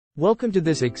Welcome to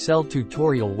this Excel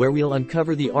tutorial where we'll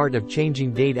uncover the art of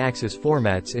changing date axis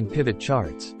formats in pivot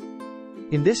charts.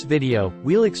 In this video,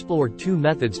 we'll explore two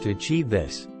methods to achieve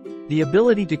this. The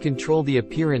ability to control the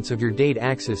appearance of your date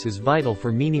axis is vital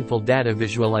for meaningful data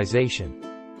visualization.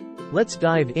 Let's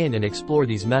dive in and explore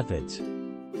these methods.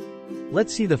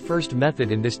 Let's see the first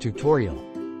method in this tutorial.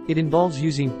 It involves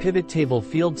using PivotTable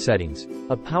field settings,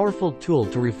 a powerful tool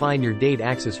to refine your date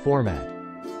axis format.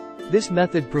 This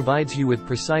method provides you with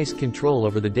precise control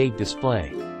over the date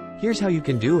display. Here's how you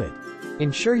can do it.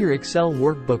 Ensure your Excel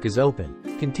workbook is open,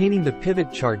 containing the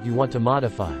pivot chart you want to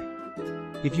modify.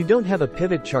 If you don't have a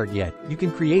pivot chart yet, you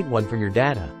can create one from your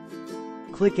data.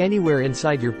 Click anywhere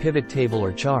inside your pivot table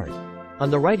or chart. On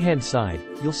the right-hand side,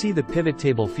 you'll see the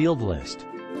PivotTable field list.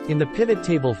 In the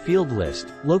PivotTable field list,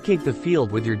 locate the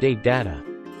field with your date data.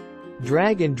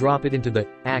 Drag and drop it into the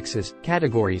Axis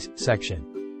Categories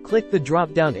section. Click the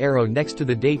drop-down arrow next to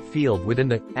the date field within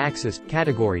the Axis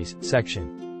Categories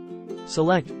section.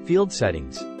 Select Field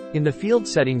Settings. In the Field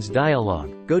Settings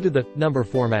dialog, go to the Number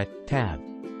Format tab.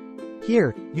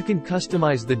 Here, you can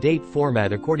customize the date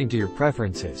format according to your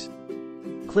preferences.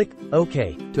 Click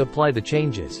OK to apply the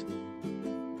changes.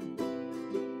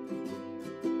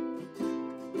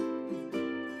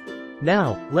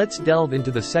 Now, let's delve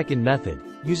into the second method,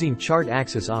 using chart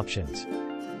axis options.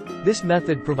 This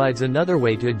method provides another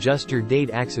way to adjust your date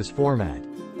axis format.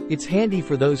 It's handy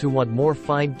for those who want more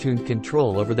fine-tuned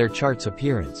control over their chart's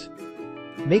appearance.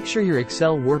 Make sure your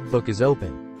Excel workbook is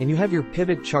open, and you have your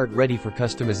pivot chart ready for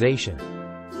customization.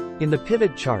 In the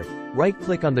pivot chart,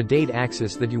 right-click on the date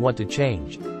axis that you want to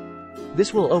change.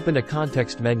 This will open a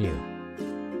context menu.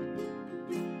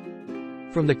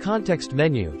 From the context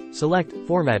menu, select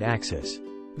Format Axis.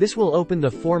 This will open the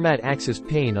Format Axis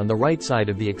pane on the right side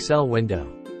of the Excel window.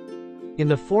 In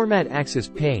the Format Axis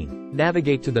pane,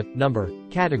 navigate to the Number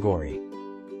category.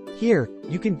 Here,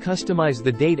 you can customize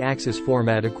the date axis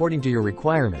format according to your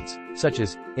requirements, such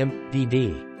as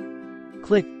MDD.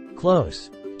 Click Close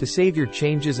to save your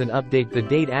changes and update the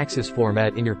date axis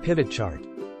format in your pivot chart.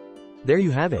 There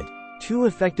you have it. Two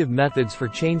effective methods for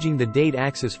changing the date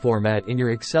axis format in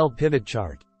your Excel pivot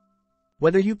chart.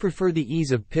 Whether you prefer the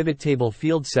ease of PivotTable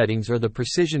field settings or the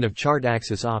precision of chart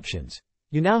axis options,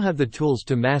 you now have the tools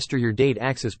to master your date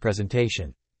axis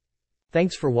presentation.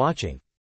 Thanks for watching.